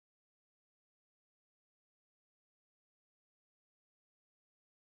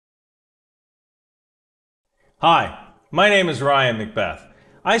Hi, my name is Ryan McBeth.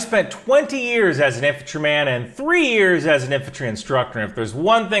 I spent 20 years as an infantryman and 3 years as an infantry instructor. And if there's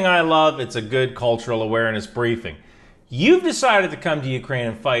one thing I love, it's a good cultural awareness briefing. You've decided to come to Ukraine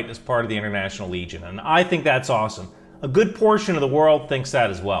and fight as part of the International Legion, and I think that's awesome. A good portion of the world thinks that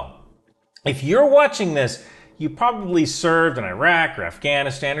as well. If you're watching this, you probably served in Iraq or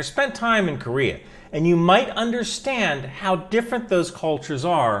Afghanistan or spent time in Korea, and you might understand how different those cultures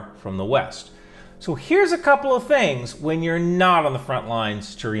are from the West. So here's a couple of things when you're not on the front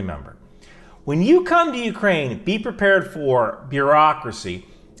lines to remember. When you come to Ukraine, be prepared for bureaucracy,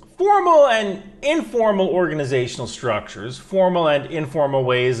 formal and informal organizational structures, formal and informal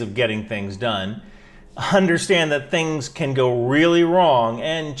ways of getting things done. Understand that things can go really wrong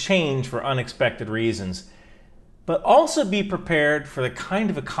and change for unexpected reasons. But also be prepared for the kind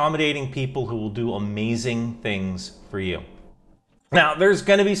of accommodating people who will do amazing things for you. Now, there's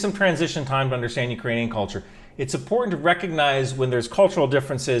going to be some transition time to understand Ukrainian culture. It's important to recognize when there's cultural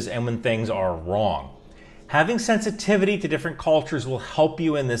differences and when things are wrong. Having sensitivity to different cultures will help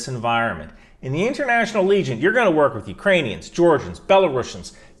you in this environment. In the International Legion, you're going to work with Ukrainians, Georgians,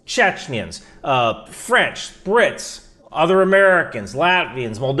 Belarusians, Chechens, French, Brits, other Americans,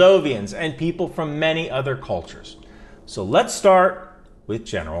 Latvians, Moldovians, and people from many other cultures. So let's start with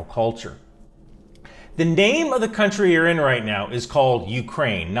general culture. The name of the country you're in right now is called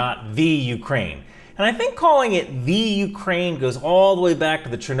Ukraine, not the Ukraine. And I think calling it the Ukraine goes all the way back to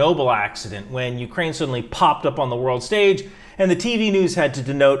the Chernobyl accident when Ukraine suddenly popped up on the world stage and the TV news had to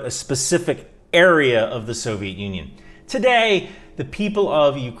denote a specific area of the Soviet Union. Today, the people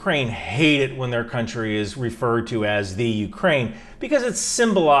of Ukraine hate it when their country is referred to as the Ukraine because it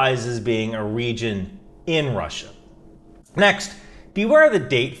symbolizes being a region in Russia. Next, beware of the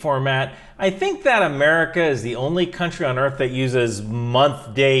date format. I think that America is the only country on earth that uses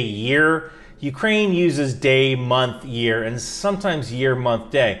month, day, year. Ukraine uses day, month, year, and sometimes year, month,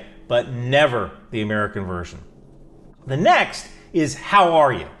 day, but never the American version. The next is how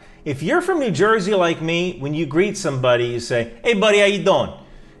are you? If you're from New Jersey like me, when you greet somebody, you say, "Hey buddy, how you doing?"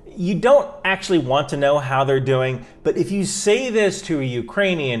 You don't actually want to know how they're doing, but if you say this to a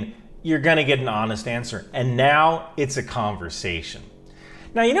Ukrainian, you're gonna get an honest answer. And now it's a conversation.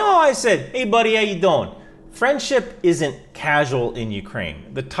 Now, you know how I said, "Hey buddy, how you doing?" Friendship isn't casual in Ukraine.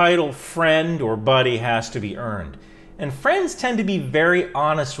 The title friend or buddy has to be earned. And friends tend to be very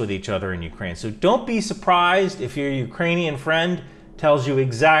honest with each other in Ukraine. So don't be surprised if your Ukrainian friend tells you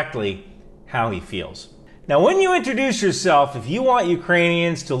exactly how he feels. Now, when you introduce yourself, if you want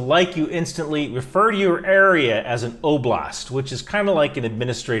Ukrainians to like you instantly, refer to your area as an oblast, which is kind of like an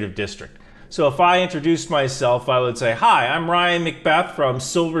administrative district. So if I introduced myself, I would say, "Hi, I'm Ryan McBeth from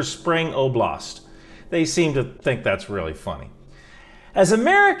Silver Spring Oblast." They seem to think that's really funny. As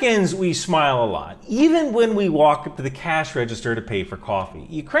Americans, we smile a lot, even when we walk up to the cash register to pay for coffee.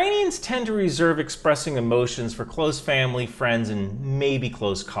 Ukrainians tend to reserve expressing emotions for close family, friends, and maybe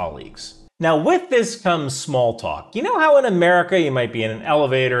close colleagues. Now, with this comes small talk. You know how in America you might be in an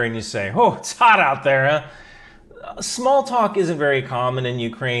elevator and you say, "Oh, it's hot out there, huh?" Small talk isn't very common in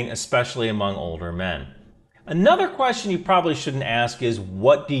Ukraine, especially among older men. Another question you probably shouldn't ask is,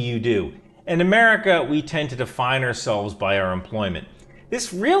 what do you do? In America, we tend to define ourselves by our employment.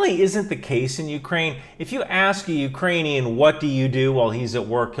 This really isn't the case in Ukraine. If you ask a Ukrainian, "What do you do?" while he's at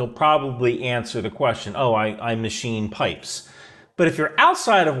work, he'll probably answer the question, "Oh, I machine pipes." But if you're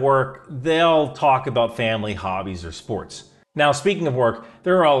outside of work, they'll talk about family, hobbies, or sports. Now, speaking of work,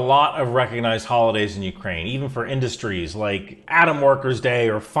 there are a lot of recognized holidays in Ukraine, even for industries like Atom Workers Day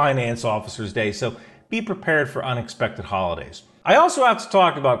or Finance Officers Day, so be prepared for unexpected holidays. I also have to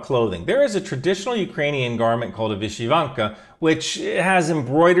talk about clothing. There is a traditional Ukrainian garment called a vyshyvanka, which has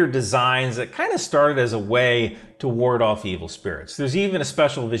embroidered designs that kind of started as a way to ward off evil spirits. There's even a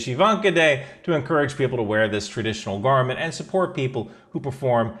special Vyshyvanka Day to encourage people to wear this traditional garment and support people who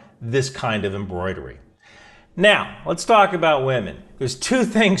perform this kind of embroidery. Now, let's talk about women. There's two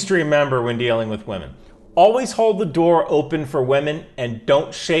things to remember when dealing with women. Always hold the door open for women and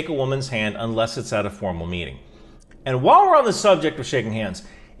don't shake a woman's hand unless it's at a formal meeting. And while we're on the subject of shaking hands,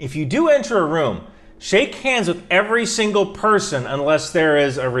 if you do enter a room, shake hands with every single person unless there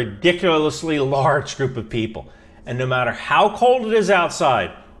is a ridiculously large group of people. And no matter how cold it is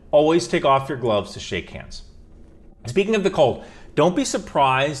outside, always take off your gloves to shake hands. Speaking of the cold, don't be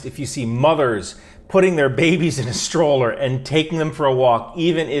surprised if you see mothers putting their babies in a stroller and taking them for a walk,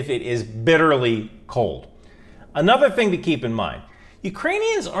 even if it is bitterly cold. Another thing to keep in mind,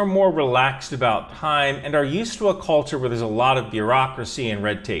 Ukrainians are more relaxed about time and are used to a culture where there's a lot of bureaucracy and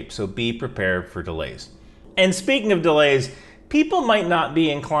red tape, so be prepared for delays. And speaking of delays, People might not be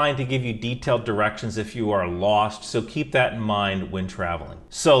inclined to give you detailed directions if you are lost, so keep that in mind when traveling.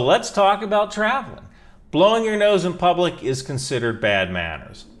 So let's talk about traveling. Blowing your nose in public is considered bad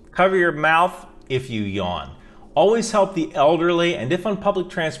manners. Cover your mouth if you yawn. Always help the elderly, and if on public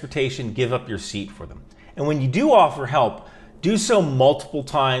transportation, give up your seat for them. And when you do offer help, do so multiple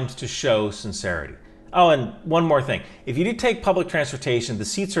times to show sincerity. Oh, and one more thing. If you do take public transportation, the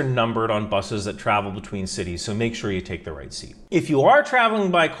seats are numbered on buses that travel between cities, so make sure you take the right seat. If you are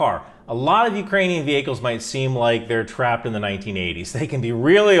traveling by car, a lot of Ukrainian vehicles might seem like they're trapped in the 1980s. They can be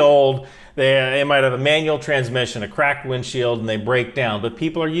really old, they might have a manual transmission, a cracked windshield, and they break down, but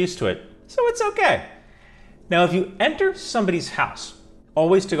people are used to it, so it's okay. Now, if you enter somebody's house,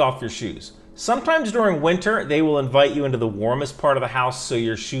 always take off your shoes. Sometimes during winter, they will invite you into the warmest part of the house so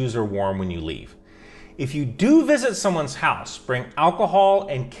your shoes are warm when you leave. If you do visit someone's house, bring alcohol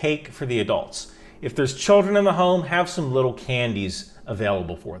and cake for the adults. If there's children in the home, have some little candies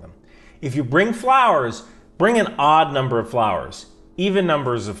available for them. If you bring flowers, bring an odd number of flowers. Even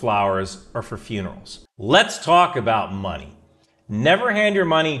numbers of flowers are for funerals. Let's talk about money. Never hand your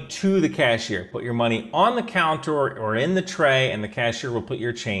money to the cashier. Put your money on the counter or in the tray, and the cashier will put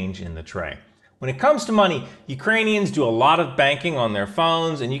your change in the tray. When it comes to money, Ukrainians do a lot of banking on their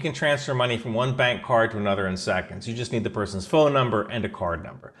phones, and you can transfer money from one bank card to another in seconds. You just need the person's phone number and a card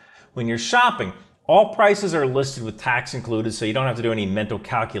number. When you're shopping, all prices are listed with tax included, so you don't have to do any mental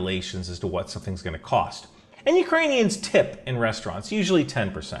calculations as to what something's going to cost. And Ukrainians tip in restaurants, usually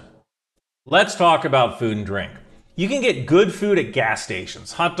 10%. Let's talk about food and drink. You can get good food at gas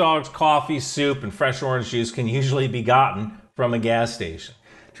stations. Hot dogs, coffee, soup, and fresh orange juice can usually be gotten from a gas station.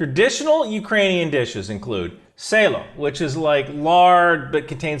 Traditional Ukrainian dishes include selo, which is like lard but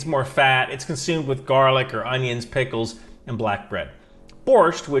contains more fat. It's consumed with garlic or onions, pickles, and black bread.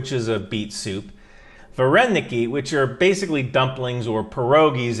 Borscht, which is a beet soup. Vareniki, which are basically dumplings or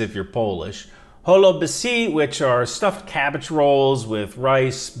pierogies if you're Polish. Holubasi, which are stuffed cabbage rolls with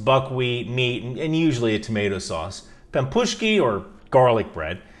rice, buckwheat, meat, and usually a tomato sauce. Pampushki, or garlic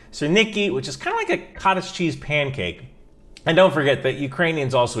bread. Serniki, which is kind of like a cottage cheese pancake. And don't forget that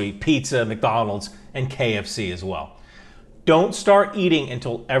Ukrainians also eat pizza, McDonald's, and KFC as well. Don't start eating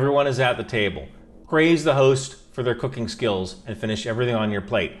until everyone is at the table. Praise the host for their cooking skills and finish everything on your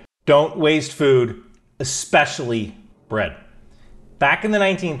plate. Don't waste food, especially bread. Back in the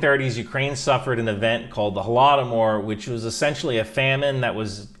 1930s, Ukraine suffered an event called the Holodomor, which was essentially a famine that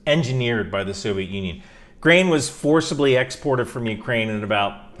was engineered by the Soviet Union. Grain was forcibly exported from Ukraine, and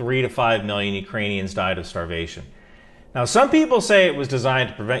about 3 to 5 million Ukrainians died of starvation. Now, some people say it was designed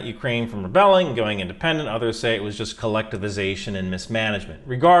to prevent Ukraine from rebelling and going independent. Others say it was just collectivization and mismanagement.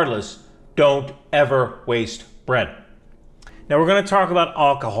 Regardless, don't ever waste bread. Now, we're going to talk about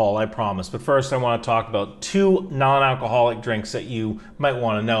alcohol, I promise. But first, I want to talk about two non-alcoholic drinks that you might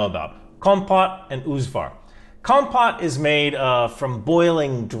want to know about. Kompot and uzvar. Kompot is made from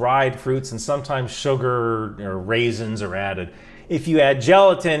boiling dried fruits, and sometimes sugar or raisins are added. If you add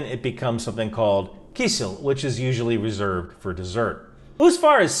gelatin, it becomes something called kisil, which is usually reserved for dessert.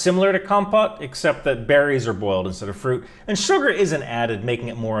 Uzvar is similar to kompot, except that berries are boiled instead of fruit, and sugar isn't added, making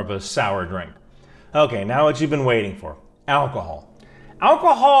it more of a sour drink. Okay, now what you've been waiting for. Alcohol.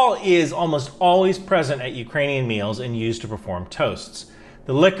 Alcohol is almost always present at Ukrainian meals and used to perform toasts.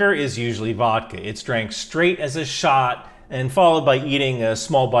 The liquor is usually vodka. It's drank straight as a shot and followed by eating a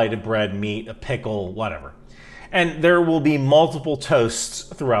small bite of bread, meat, a pickle, whatever. And there will be multiple toasts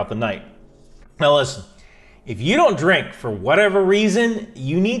throughout the night. Now listen, if you don't drink for whatever reason,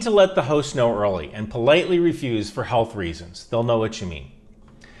 you need to let the host know early and politely refuse for health reasons. They'll know what you mean.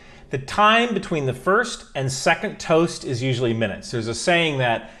 The time between the first and second toast is usually minutes. There's a saying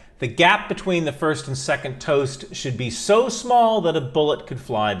that the gap between the first and second toast should be so small that a bullet could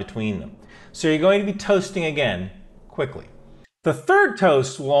fly between them. So you're going to be toasting again quickly. The third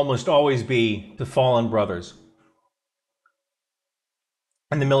toast will almost always be to fallen brothers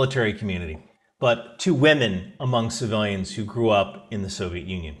in the military community, but to women among civilians who grew up in the Soviet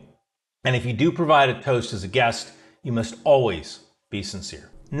Union. And if you do provide a toast as a guest, you must always be sincere.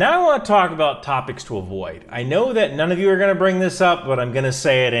 Now I want to talk about topics to avoid. I know that none of you are going to bring this up, but I'm going to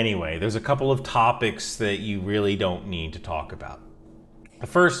say it anyway. There's a couple of topics that you really don't need to talk about. The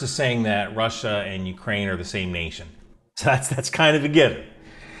first is saying that Russia and Ukraine are the same nation. So that's kind of a given.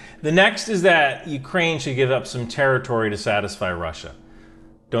 The next is that Ukraine should give up some territory to satisfy Russia.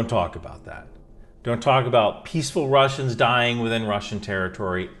 Don't talk about that. Don't talk about peaceful Russians dying within Russian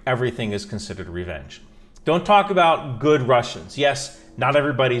territory. Everything is considered revenge. Don't talk about good Russians. Yes, not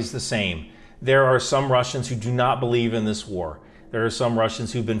everybody's the same. There are some Russians who do not believe in this war. There are some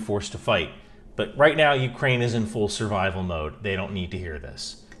Russians who've been forced to fight. But right now, Ukraine is in full survival mode. They don't need to hear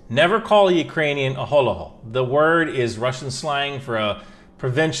this. Never call a Ukrainian a holoho. The word is Russian slang for a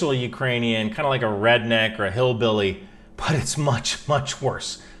provincial Ukrainian, kind of like a redneck or a hillbilly, but it's much, much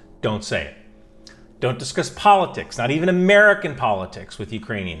worse. Don't say it. Don't discuss politics, not even American politics, with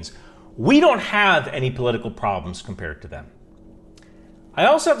Ukrainians. We don't have any political problems compared to them. I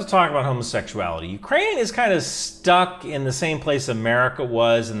also have to talk about homosexuality. Ukraine is kind of stuck in the same place America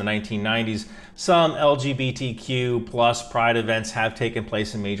was in the 1990s. Some LGBTQ plus pride events have taken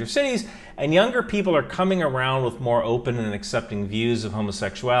place in major cities, and younger people are coming around with more open and accepting views of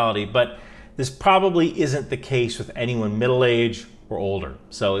homosexuality, but this probably isn't the case with anyone middle-aged or older,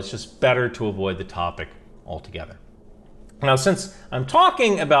 so it's just better to avoid the topic altogether. Now, since I'm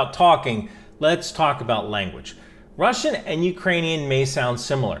talking about talking, let's talk about language. Russian and Ukrainian may sound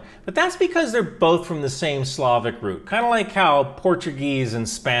similar, but that's because they're both from the same Slavic root, kind of like how Portuguese and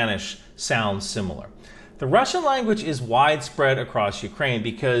Spanish sound similar. The Russian language is widespread across Ukraine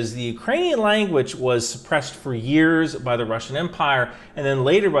because the Ukrainian language was suppressed for years by the Russian Empire and then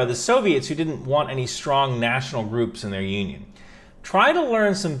later by the Soviets, who didn't want any strong national groups in their union. Try to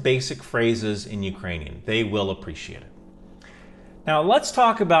learn some basic phrases in Ukrainian. They will appreciate it. Now let's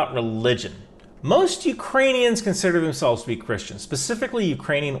talk about religion. Most Ukrainians consider themselves to be Christians, specifically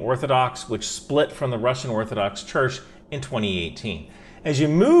Ukrainian Orthodox, which split from the Russian Orthodox Church in 2018. As you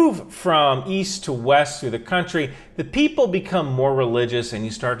move from east to west through the country, the people become more religious and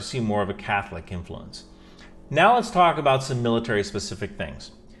you start to see more of a Catholic influence. Now let's talk about some military-specific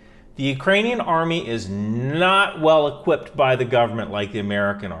things. The Ukrainian army is not well equipped by the government like the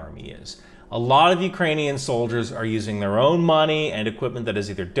American army is. A lot of Ukrainian soldiers are using their own money and equipment that is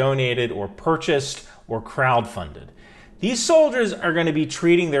either donated or purchased or crowdfunded. These soldiers are going to be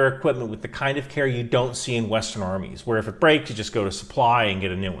treating their equipment with the kind of care you don't see in Western armies, where if it breaks, you just go to supply and get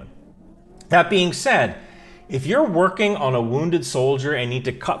a new one. That being said, if you're working on a wounded soldier and need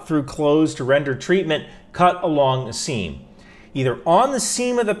to cut through clothes to render treatment, cut along a seam. Either on the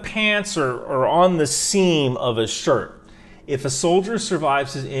seam of the pants or on the seam of a shirt. If a soldier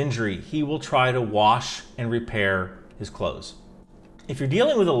survives his injury, he will try to wash and repair his clothes. If you're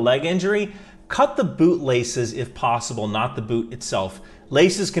dealing with a leg injury, cut the boot laces if possible, not the boot itself.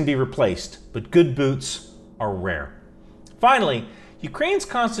 Laces can be replaced, but good boots are rare. Finally, Ukraine's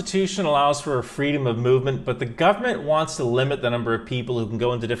constitution allows for freedom of movement, but the government wants to limit the number of people who can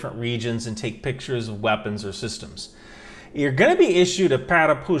go into different regions and take pictures of weapons or systems. You're going to be issued a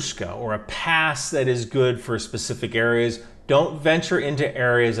parapushka, or a pass that is good for specific areas. Don't venture into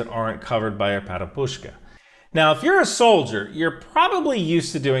areas that aren't covered by a parapushka. Now, if you're a soldier, you're probably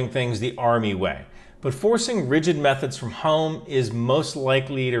used to doing things the army way, but forcing rigid methods from home is most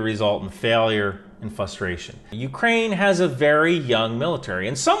likely to result in failure and frustration. Ukraine has a very young military.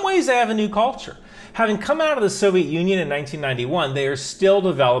 In some ways, they have a new culture. Having come out of the Soviet Union in 1991, they are still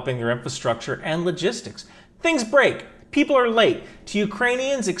developing their infrastructure and logistics. Things break. People are late. To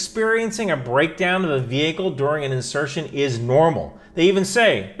Ukrainians, experiencing a breakdown of a vehicle during an insertion is normal. They even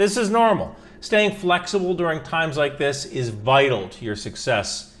say, this is normal. Staying flexible during times like this is vital to your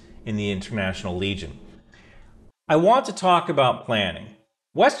success in the International Legion. I want to talk about planning.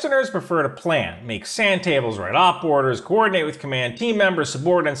 Westerners prefer to plan, make sand tables, write op orders, coordinate with command, team members,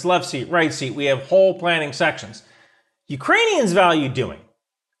 subordinates, left seat, right seat. We have whole planning sections. Ukrainians value doing.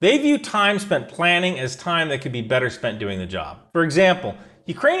 They view time spent planning as time that could be better spent doing the job. For example,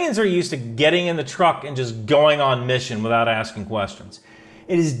 Ukrainians are used to getting in the truck and just going on mission without asking questions.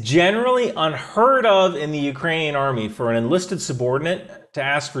 It is generally unheard of in the Ukrainian army for an enlisted subordinate to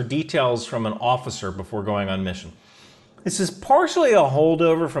ask for details from an officer before going on mission. This is partially a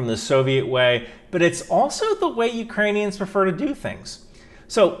holdover from the Soviet way, but it's also the way Ukrainians prefer to do things.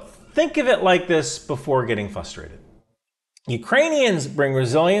 So think of it like this before getting frustrated. Ukrainians bring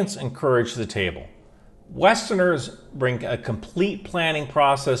resilience and courage to the table. Westerners bring a complete planning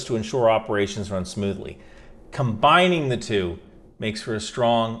process to ensure operations run smoothly. Combining the two makes for a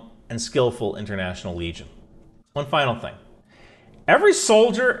strong and skillful international legion. One final thing. Every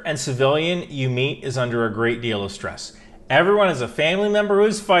soldier and civilian you meet is under a great deal of stress. Everyone has a family member who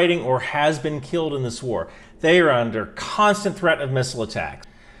is fighting or has been killed in this war. They are under constant threat of missile attacks.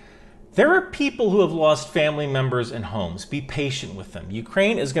 There are people who have lost family members and homes. Be patient with them.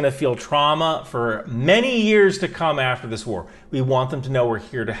 Ukraine is going to feel trauma for many years to come after this war. We want them to know we're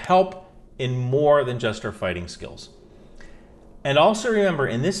here to help in more than just our fighting skills. And also remember,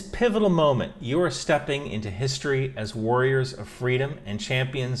 in this pivotal moment, you are stepping into history as warriors of freedom and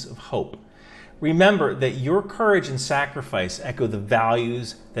champions of hope. Remember that your courage and sacrifice echo the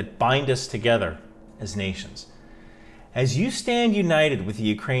values that bind us together as nations. As you stand united with the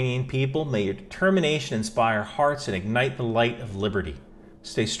Ukrainian people, may your determination inspire hearts and ignite the light of liberty.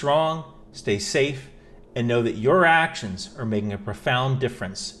 Stay strong, stay safe, and know that your actions are making a profound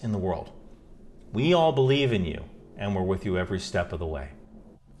difference in the world. We all believe in you, and we're with you every step of the way.